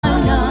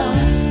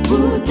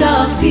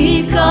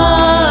utafika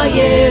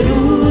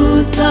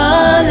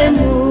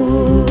Yerusalemu.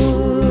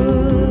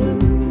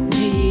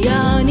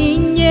 Njia ni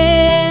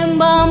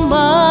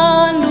nyembamba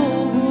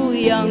ndugu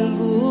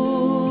yangu,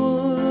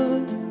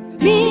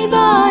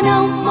 miba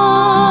na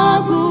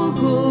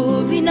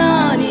magugu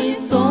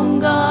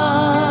vinanisonga.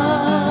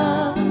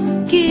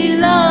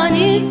 Kila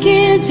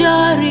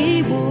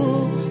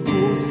nikijaribu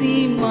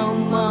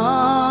kusimama,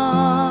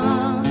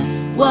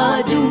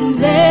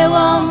 wajumbe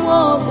wa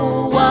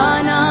mwovu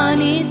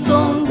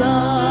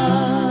wananisonga.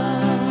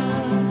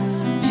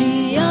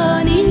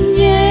 Njia ni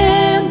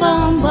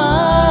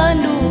nyembamba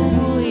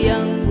ndugu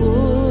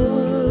yangu,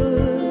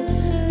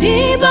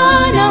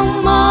 miba na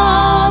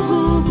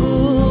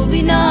magugu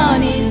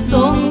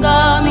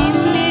vinanisonga mimi.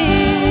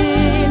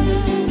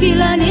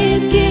 Kila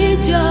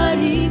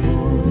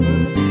nikijaribu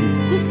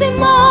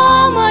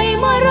kusimama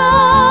imara,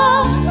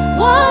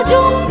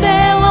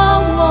 wajumbe wa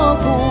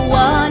mwovu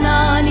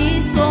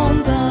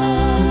wananisonga.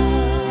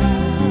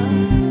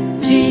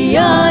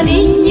 Njia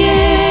ni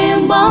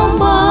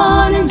nyembamba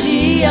na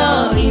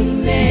njia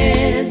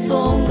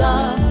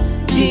imesonga.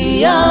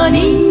 Njia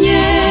ni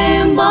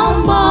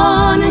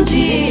nyembamba na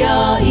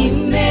njia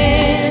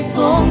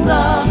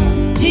imesonga.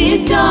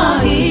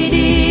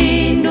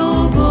 Jitahidi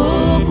ndugu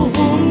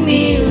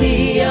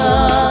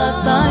kuvumilia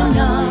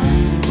sana,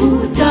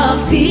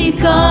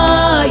 utafika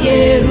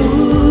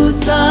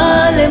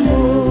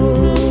Yerusalemu.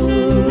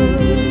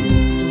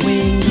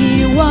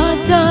 Wengi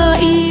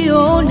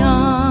wataiona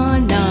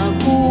na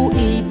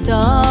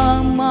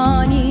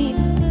kuitamani,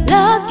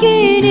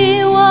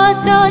 lakini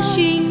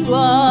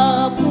watashindwa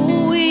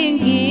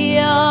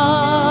kuingia.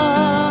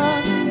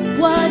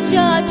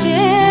 Wachache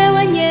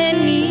wenye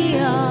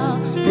nia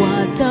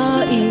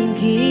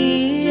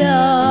wataingia,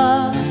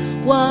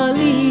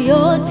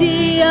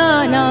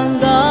 waliotia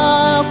nanga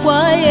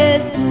kwa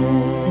Yesu.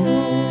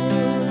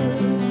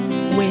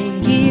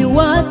 Wengi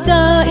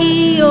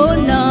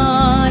wataiona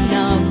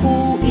na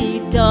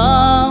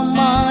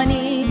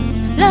kuitamani,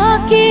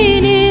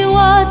 lakini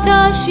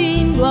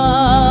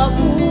watashindwa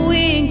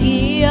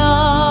kuingia.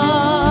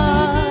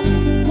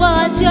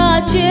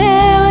 Wachache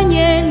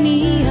wenye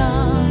nia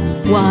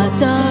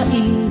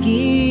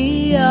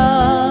wataingia,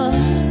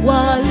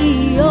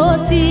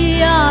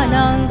 waliotia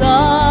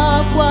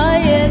nanga kwa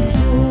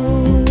Yesu.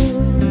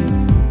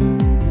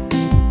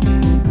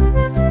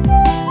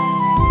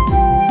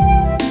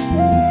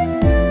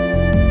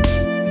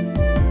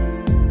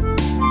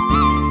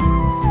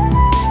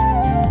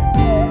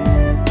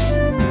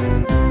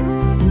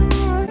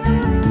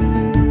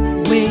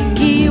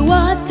 Wengi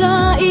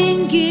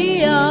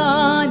wataingia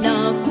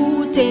na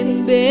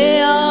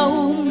kutembea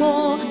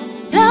humo,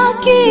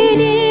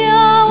 lakini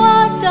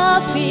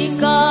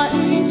hawatafika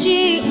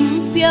nchi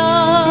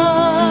mpya.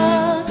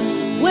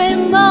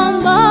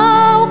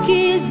 Wembamba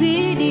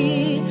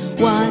ukizidi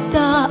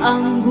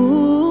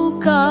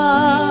wataanguka,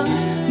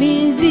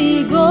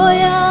 mizigo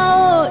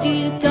yao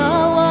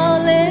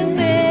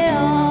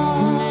itawalemea.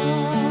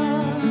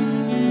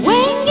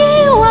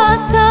 Wengi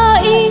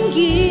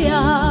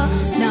wataingia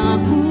na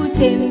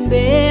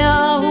kutembea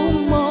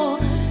humo,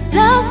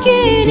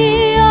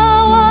 lakini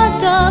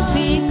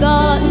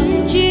hawatafika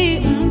nchi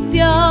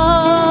mpya.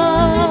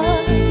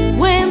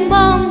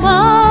 Wembamba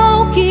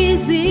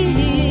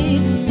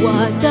ukizidi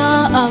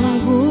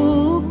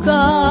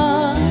wataanguka,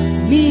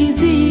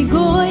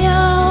 mizigo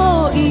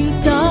yao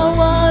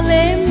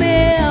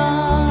itawalemea.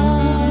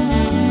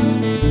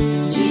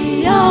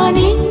 Njia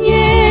ni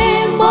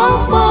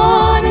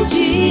nyembamba na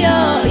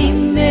njia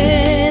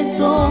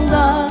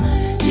imesonga.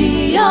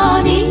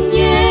 Njia ni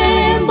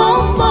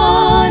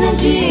nyembamba na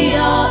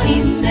njia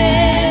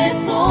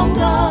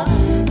imesonga.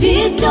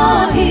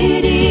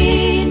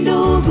 Jitahidi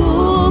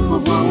ndugu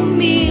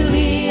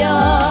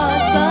kuvumilia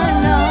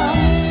sana,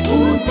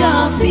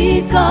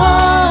 utafika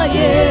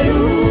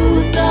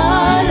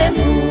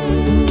Yerusalemu.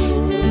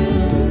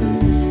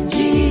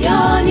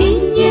 Njia ni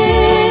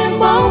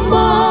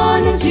nyembamba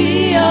na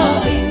njia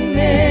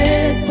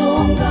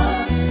imesonga.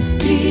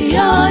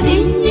 Njia ni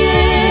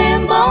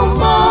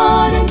nyembamba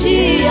na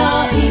njia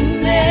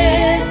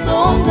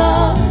imesonga.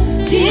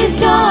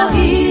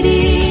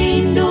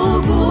 Jitahidi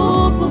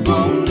ndugu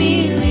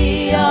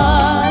kuvumilia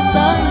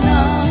sana,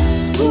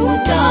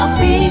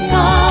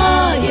 utafika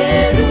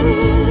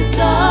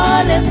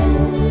Yerusalemu.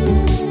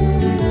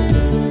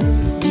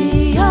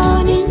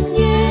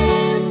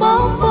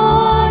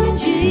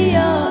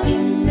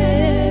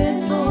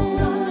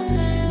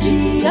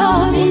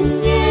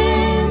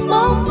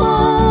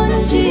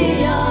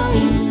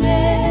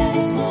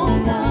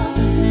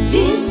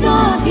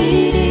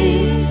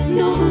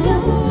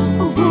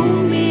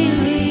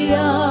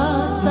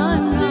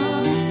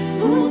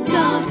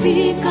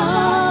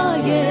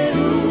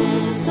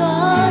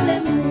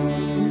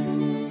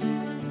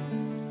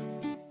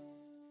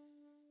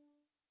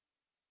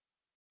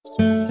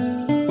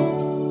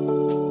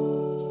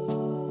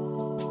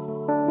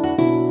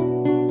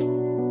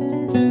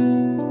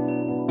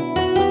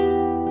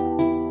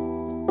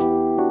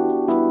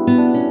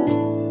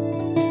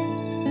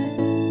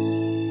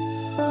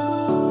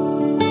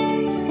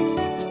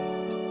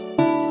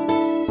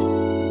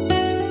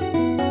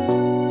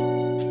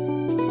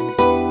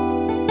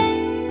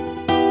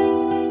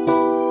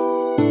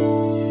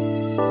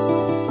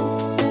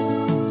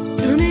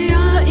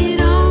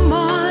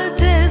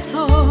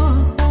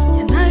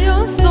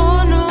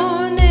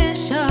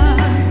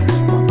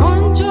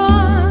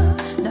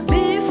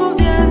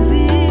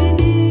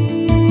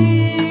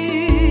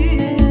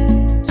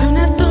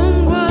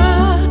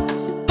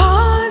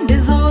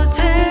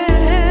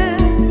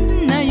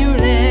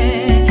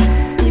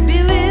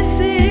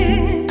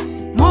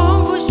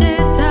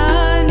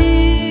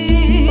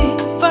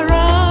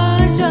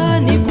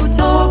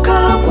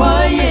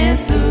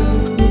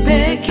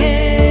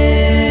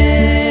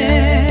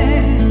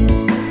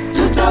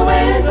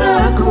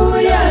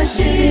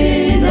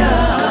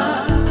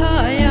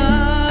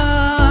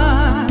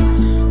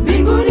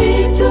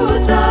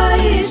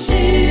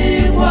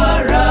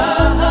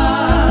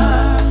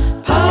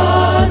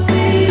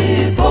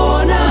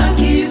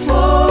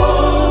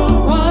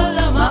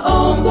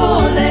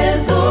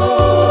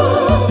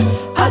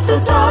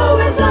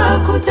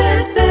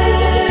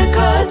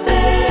 kuteseka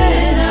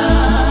tena,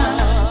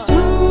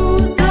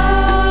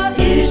 tutaishi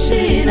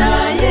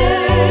naye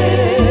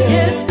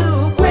Yesu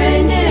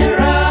kwenye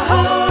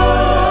raha.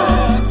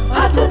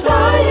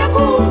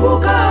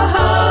 Hatutayakumbuka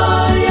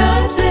haya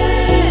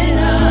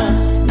tena,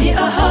 ni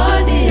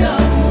ahadi ya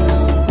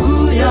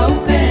Mungu ya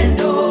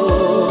upendo.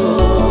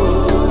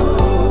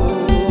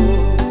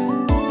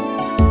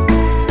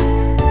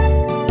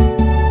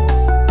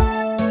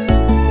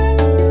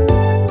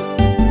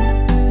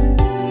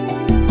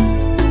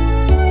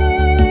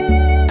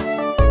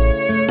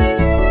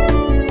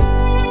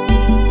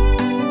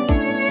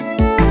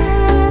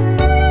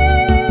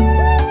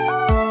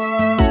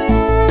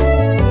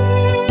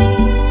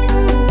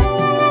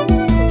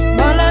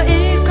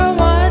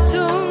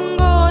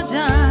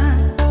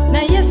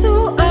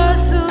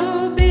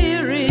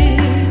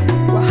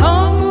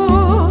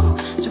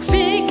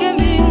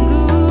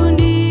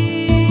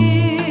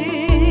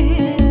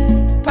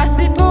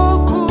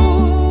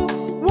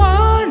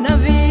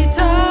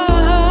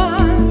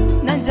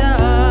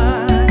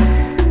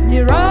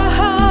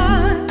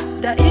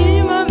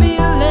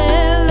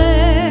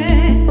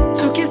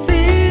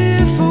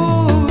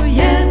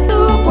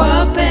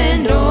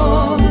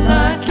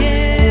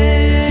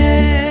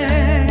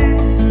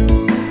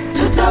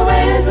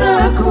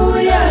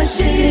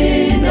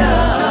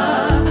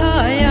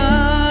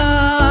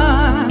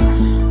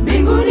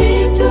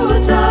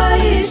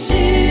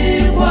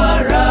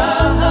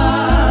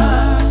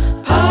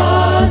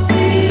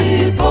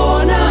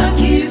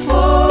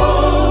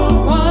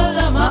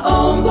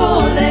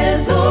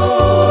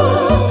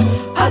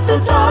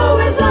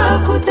 Tutaweza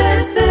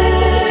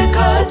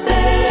kuteseka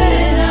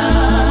tena,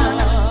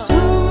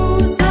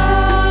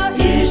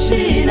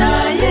 tutaishi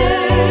naye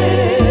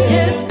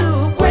Yesu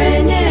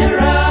kwenye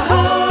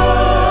raha.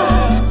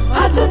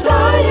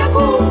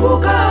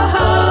 Hatutayakumbuka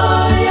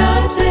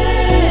haya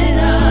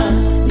tena,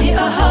 ni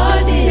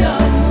ahadi ya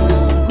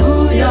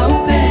Mungu ya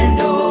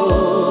upendo.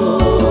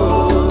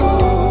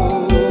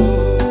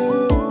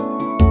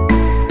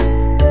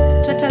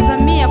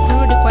 Tutazamia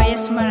kurudi kwa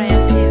Yesu mara ya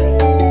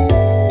pili,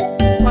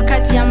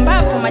 wakati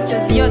ambapo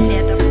machozi yote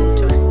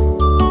yatafutwa.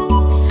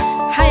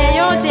 Haya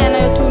yote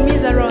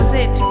yanayotuumiza roho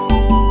zetu,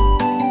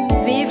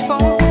 vifo,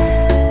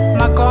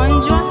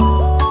 magonjwa,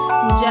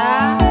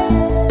 njaa,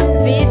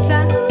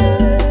 vita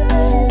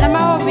na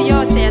maovu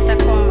yote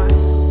yatakoma.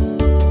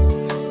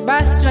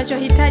 Basi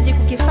tunachohitaji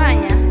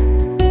kukifanya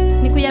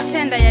ni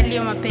kuyatenda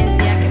yaliyo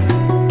mapenzi yake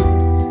Mungu,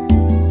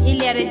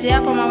 ili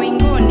arejeapo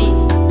mawinguni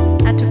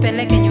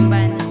atupeleke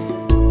nyumbani.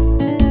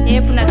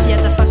 Hebu na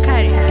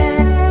tuyatafakari haya.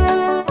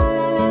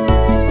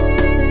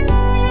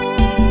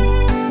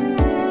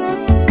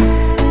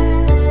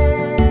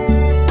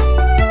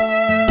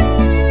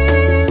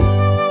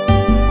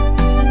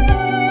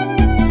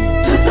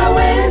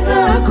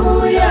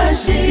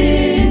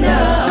 Kuyashinda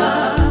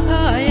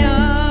haya,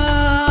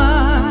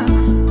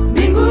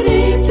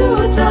 mbinguni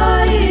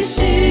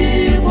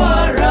tutaishi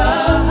kwa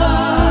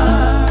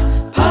raha,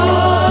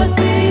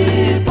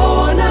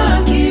 pasipo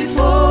na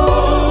kifo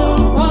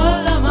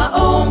wala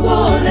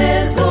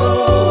maombolezo.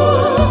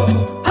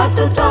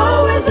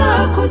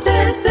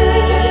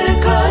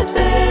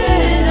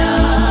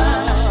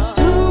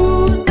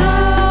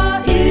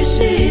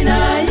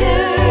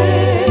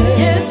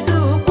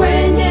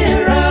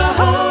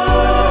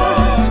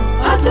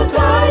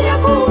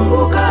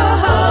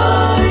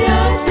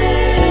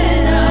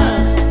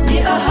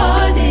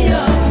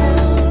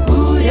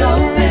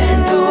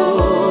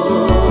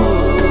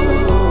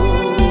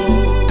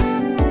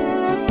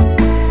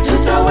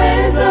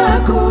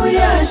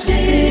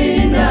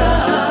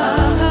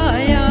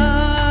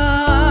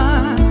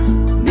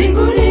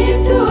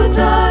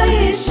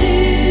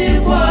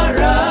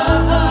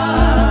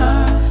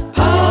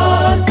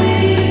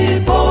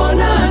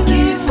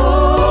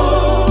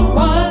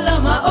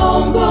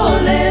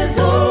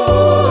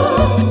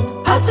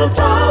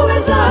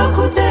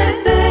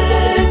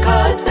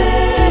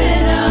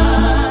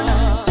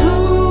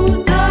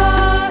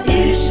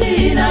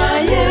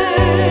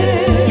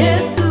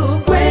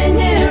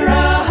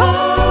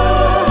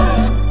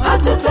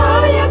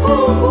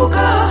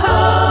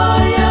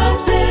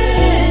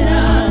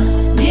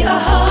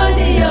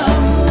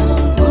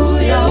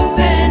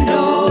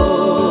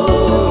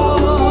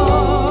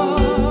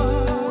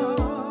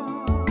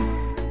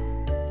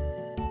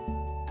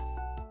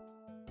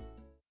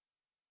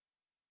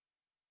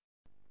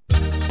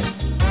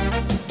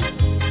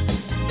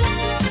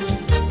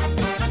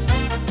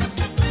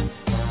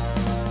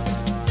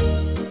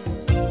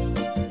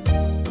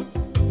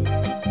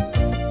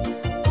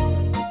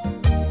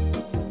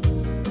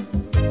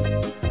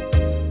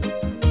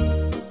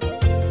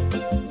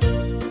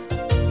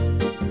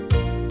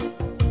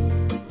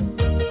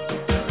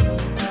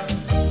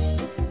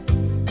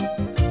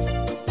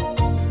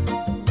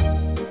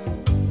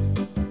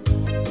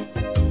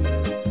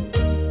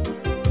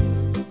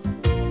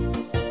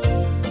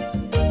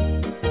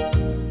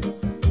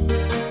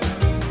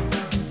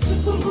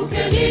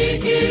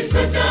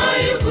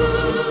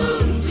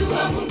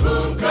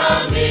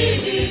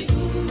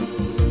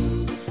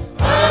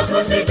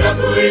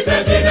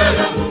 kuita jina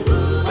la Mungu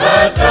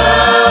hata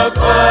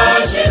kwa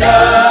shida.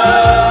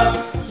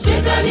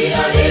 Shetani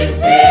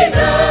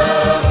alimpinga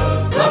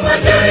kwa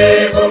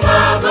majaribu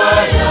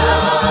mabaya,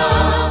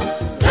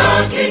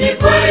 lakini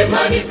kwa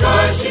imani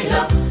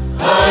kashinda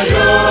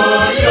hayo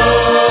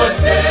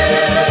yote.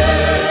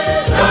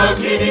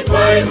 Lakini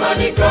kwa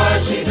imani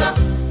kashinda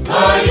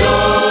hayo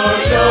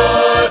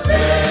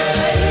yote.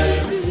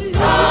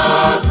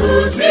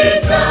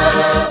 Hakusita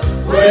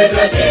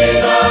kuita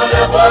jina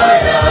la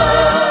Bwana,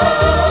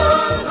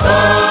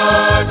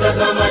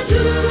 akatazama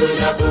juu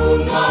na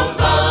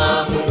kumwomba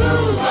Mungu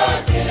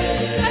wake.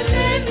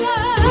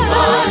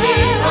 Tumboni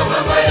mwa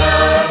mama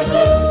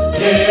yangu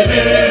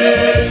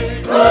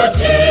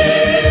nilikuti,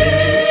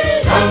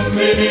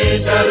 nami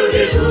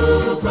nitarudi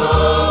huko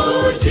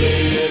uchi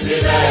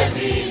vile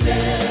vile.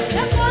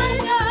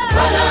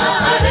 Bwana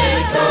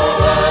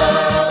alitoa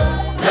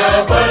na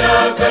Bwana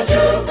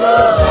kachukua,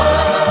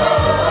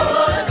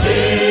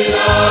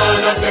 jina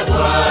lake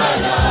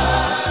Bwana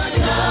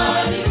na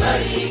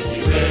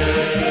libarikiwe.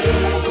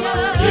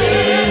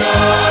 Jina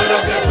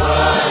lake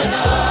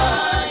Bwana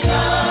na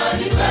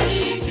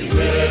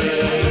libarikiwe.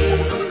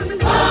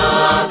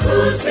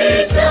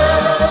 Hakusita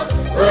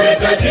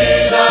kuita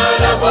jina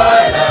la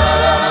Bwana,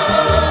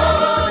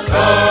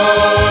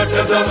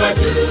 akatazama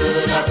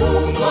juu na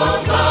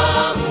kumwomba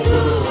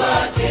Mungu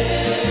wake.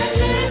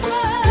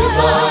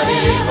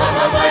 Tumboni mwa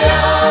mama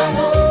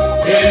yangu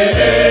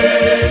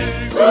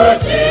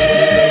nilikuti,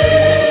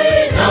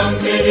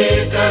 nami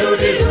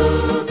nitarudi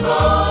huko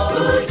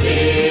uchi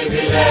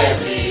vile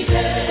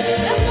vile.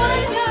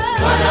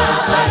 Bwana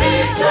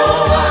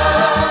alitoa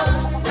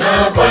na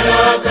Bwana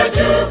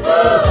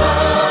kachukua,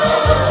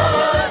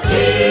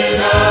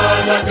 jina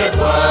lake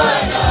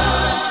Bwana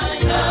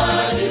na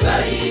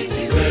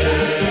libarikiwe.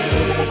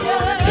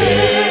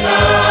 Jina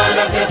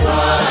lake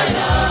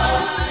Bwana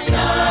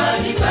na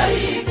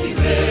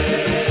libarikiwe.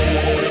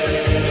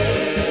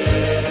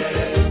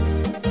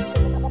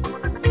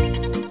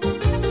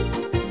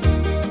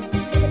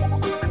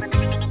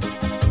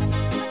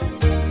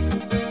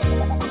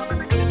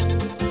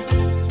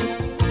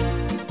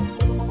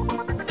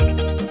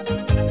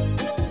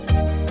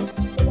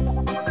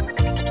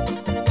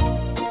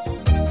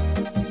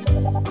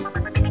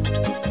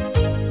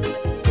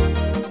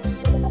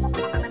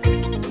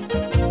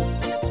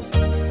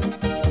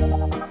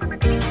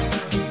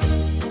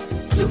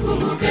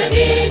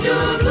 Tukumbukeni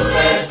ndugu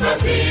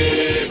Efasi,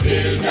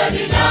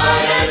 Bildadi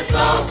naye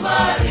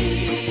Sofari,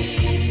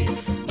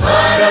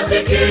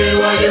 marafiki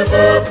wa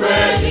Ayubu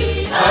kweli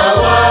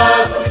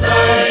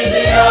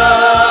hawakumsaidia.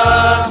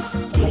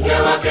 Mke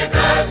wake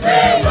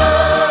kasema,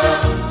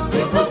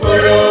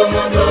 mkufuru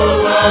Mungu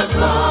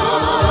wako.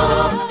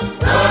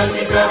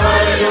 Katika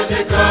haya yote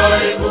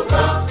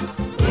kaibuka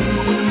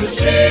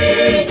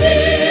mshindi.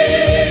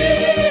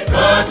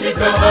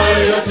 Katika haya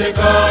yote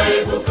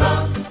kaibuka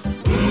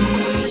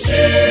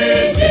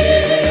mshindi.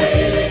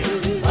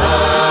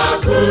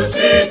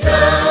 Hakusita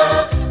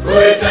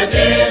kuita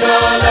jina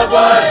la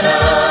Bwana,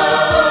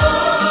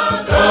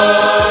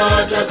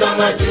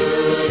 akatazama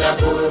juu na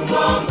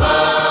kumwomba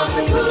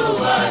Mungu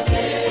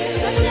wake.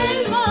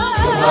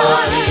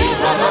 Tumboni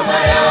mwa mama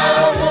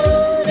yangu